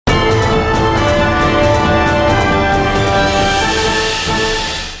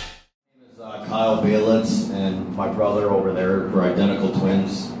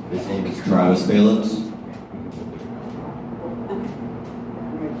Miss Bayless.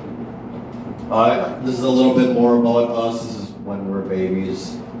 This is a little bit more about us. This is when we were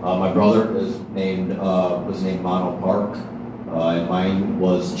babies. My brother was named Mono Park, and mine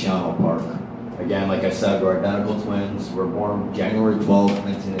was Chiano Park. Again, like I said, we're identical twins. We were born January 12th,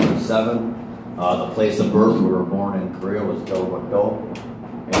 1987. The place of birth, we were born in Korea, was Do.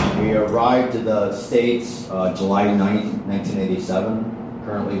 And we arrived to the States July 9th, 1987.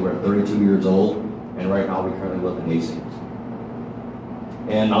 Currently, we're 32 years old, and right now we currently live in Hastings.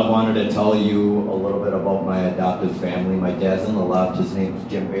 And I wanted to tell you a little bit about my adopted family. My dad's on the left, his name's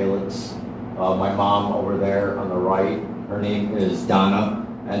Jim Baylitz. My mom over there on the right, her name is Donna.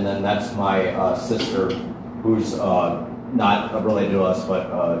 And then that's my sister, who's not related to us, but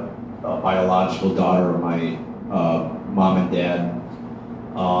a biological daughter of my mom and dad.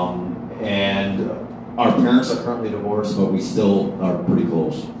 And our parents are currently divorced, but we still are pretty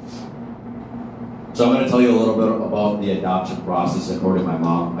close. So I'm going to tell you a little bit about the adoption process according to my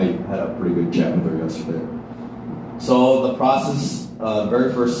mom. I had a pretty good chat with her yesterday. So the process, the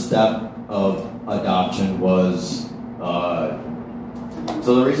very first step of adoption was, so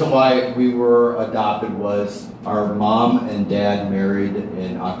the reason why we were adopted was our mom and dad married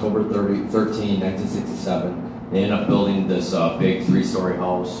in October 13, 1967. They ended up building this big 3-story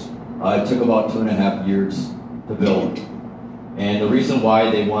house. It took about 2.5 years to build. And the reason why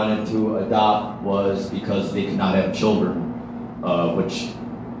they wanted to adopt was because they could not have children, which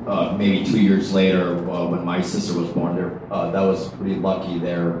maybe 2 years later, when my sister was born, that was pretty lucky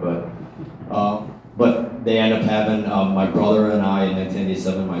there. But they ended up having my brother and I in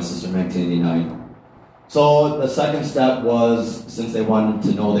 1987, my sister in 1989. So the second step was, since they wanted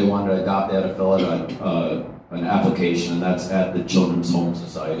to know they wanted to adopt, they had to fill out an application, and that's at the Children's Home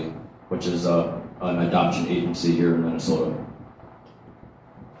Society, which is an adoption agency here in Minnesota.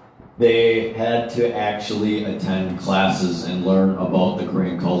 They had to actually attend classes and learn about the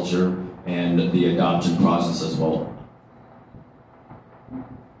Korean culture and the adoption process as well.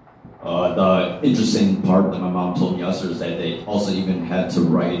 The interesting part that my mom told me yesterday is that they also even had to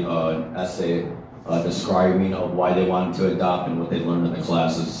write an essay describing of why they wanted to adopt and what they learned in the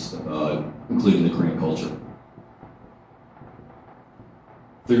classes, including the Korean culture.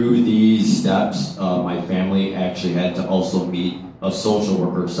 Through these steps, my family actually had to also meet a social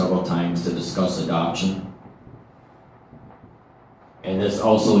worker several times to discuss adoption. And this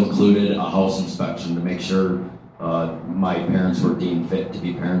also included a house inspection to make sure my parents were deemed fit to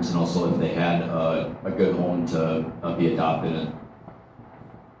be parents, and also if they had a good home to be adopted in.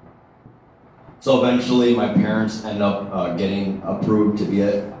 So eventually my parents ended up getting approved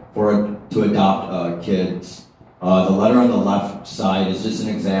to adopt kids. The letter on the left side is just an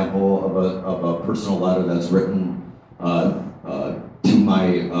example of a personal letter that's written to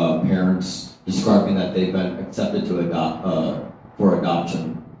my parents, describing that they've been accepted to for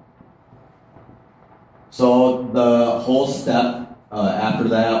adoption. So the whole step after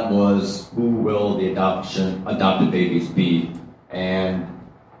that was, who will the adopted babies be? And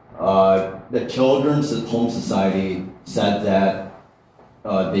the Children's Home Society said that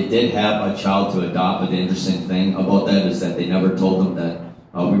they did have a child to adopt, but the interesting thing about that is that they never told them that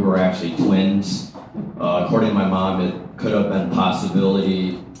we were actually twins. According to my mom, it could have been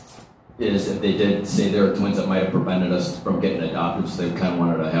possibility is if they did say they were twins, that might have prevented us from getting adopted, so they kind of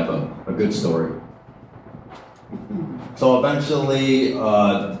wanted to have a good story. So eventually,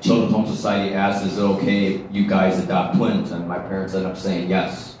 the Children's Home Society asked, is it okay if you guys adopt twins? And my parents ended up saying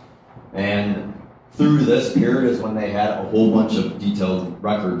yes. And through this period is when they had a whole bunch of detailed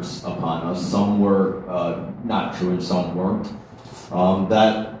records upon us. Some were not true and some weren't.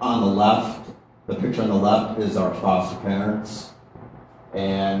 That on the left, the picture on the left is our foster parents.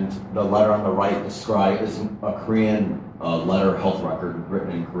 And the letter on the right is a Korean letter health record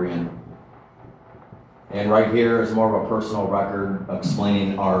written in Korean. And right here is more of a personal record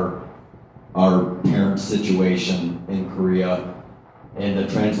explaining our parents' situation in Korea. And the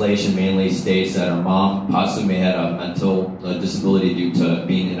translation mainly states that our mom possibly may have a mental disability due to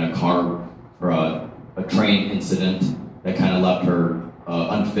being in a car or a train incident that kind of left her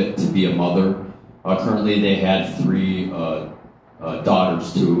unfit to be a mother. Currently, they had 3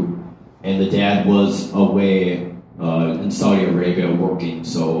 daughters too, and the dad was away in Saudi Arabia working.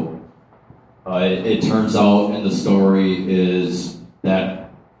 So it turns out in the story is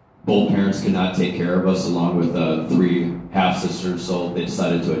that both parents could not take care of us, along with 3 half-sisters, so they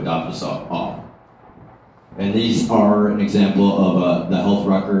decided to adopt us off. And these are an example of the health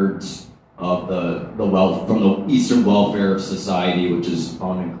records of from the Eastern Welfare Society, which is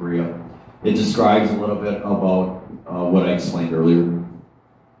found in Korea. It describes a little bit about what I explained earlier.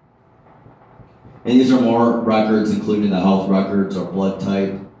 And these are more records, including the health records, our blood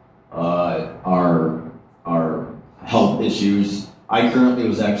type, our health issues. I currently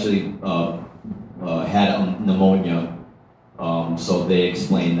was actually had pneumonia, so they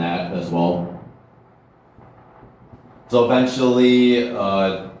explained that as well. So eventually,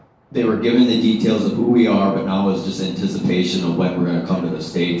 they were given the details of who we are, but now it's just anticipation of when we're going to come to the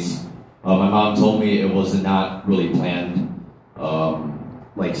States. My mom told me it was not really planned,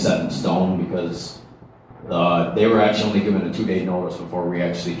 like set in stone, because they were actually only given a 2-day notice before we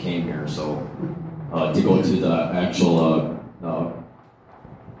actually came here. So to go to the actual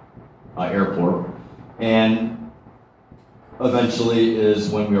airport, and eventually is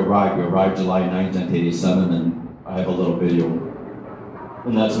when we arrived. We arrived July 9th, 1987, and I have a little video,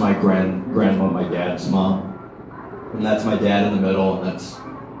 and that's my grandma, my dad's mom, and that's my dad in the middle, and that's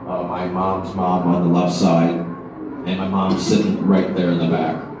my mom's mom on the left side, and my mom's sitting right there in the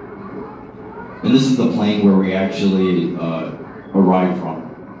back. And this is the plane where we actually arrived from.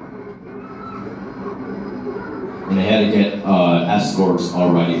 And they had to get escorts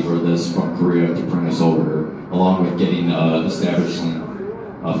already for this from Korea to bring us over here, along with getting establishing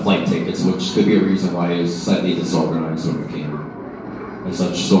flight tickets, which could be a reason why it was slightly disorganized when we came in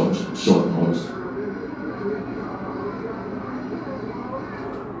such short notice.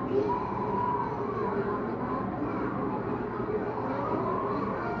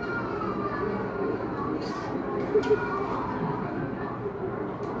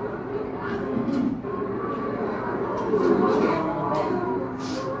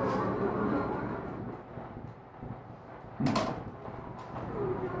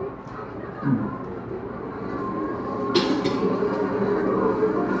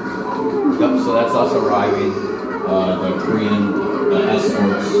 Yep, so that's us arriving. The Korean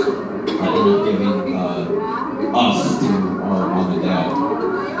escorts ended up giving us to our mom and dad.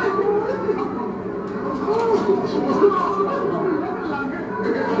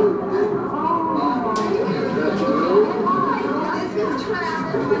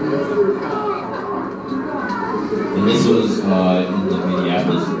 And this was in the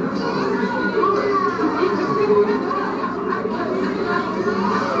Minneapolis.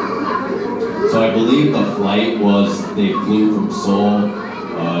 So I believe the flight was, they flew from Seoul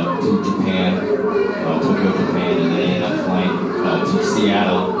to Japan, Tokyo, Japan, and they ended up flying to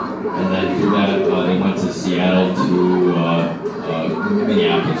Seattle. And then through that, they went to Seattle to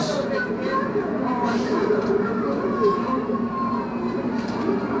Minneapolis.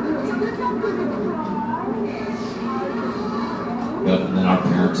 Yep, and then our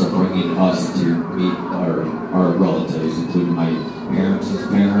parents are bringing us to meet our relatives, including my parents'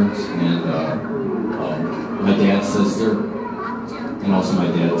 parents, and my dad's sister, and also my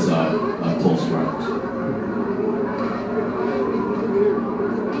dad's close friends.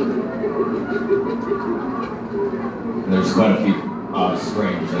 And there's quite a few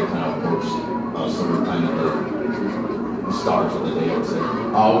strangers that kind of approached us, so we're kind of the stars of the day, I would say.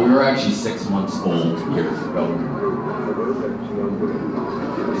 We were actually 6 months old years ago.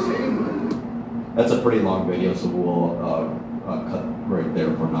 That's a pretty long video, so we'll cut right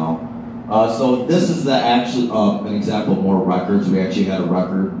there for now. So this is the actual an example of more records. We actually had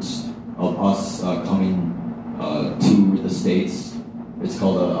records of us coming to the States. It's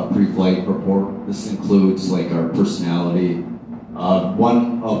called a pre-flight report. This includes like our personality.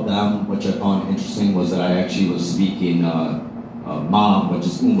 One of them, which I found interesting, was that I actually was speaking mom, which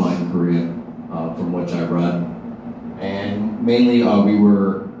is Uma in Korean, from which I read. And mainly we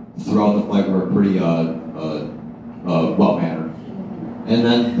were, throughout the flight, we were pretty well-mannered. And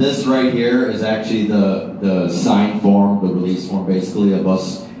then this right here is actually the sign form, the release form, basically, of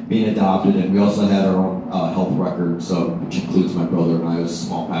us being adopted. And we also had our own health records, which includes my brother and I, a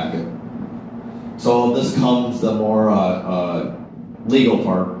small packet. So this comes the more legal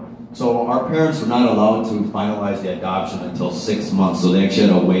part. So our parents were not allowed to finalize the adoption until 6 months, so they actually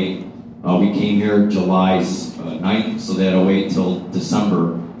had to wait. We came here July 9th, so they had to wait till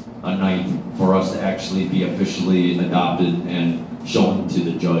December 9th for us to actually be officially adopted and shown to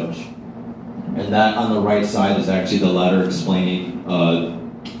the judge. And that on the right side is actually the letter explaining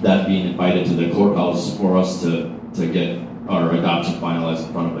that being invited to the courthouse for us to get our adoption finalized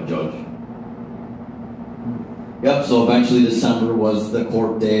in front of a judge. Yep, so eventually December was the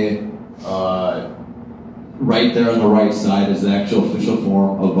court day. Right there on the right side is the actual official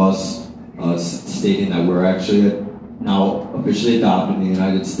form of us stating that we're actually now officially adopted in the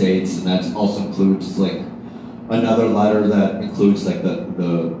United States, and that also includes like another letter that includes like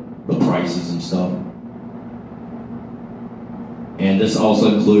the prices and stuff. And this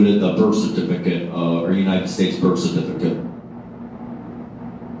also included the birth certificate, or United States birth certificate.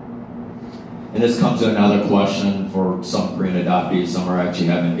 And and this comes to another question for some Korean adoptees. Some are actually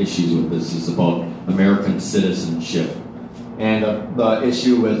having issues with this. Is about American citizenship, and the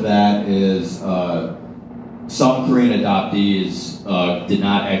issue with that is some Korean adoptees did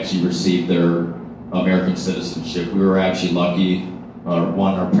not actually receive their American citizenship. We were actually lucky.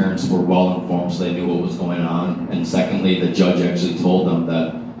 One, our parents were well informed, so they knew what was going on, and secondly, the judge actually told them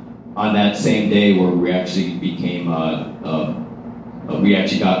that on that same day where we actually became, we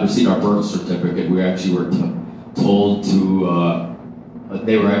actually received our birth certificate, we actually were told to,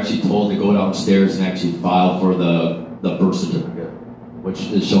 they were actually told to go downstairs and actually file for the birth certificate, which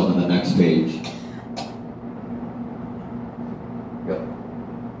is shown on the next page. Yep.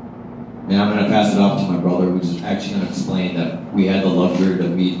 And I'm going to pass it off to my brother, who's actually going to explain that we had the luxury to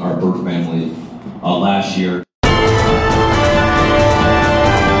meet our birth family last year.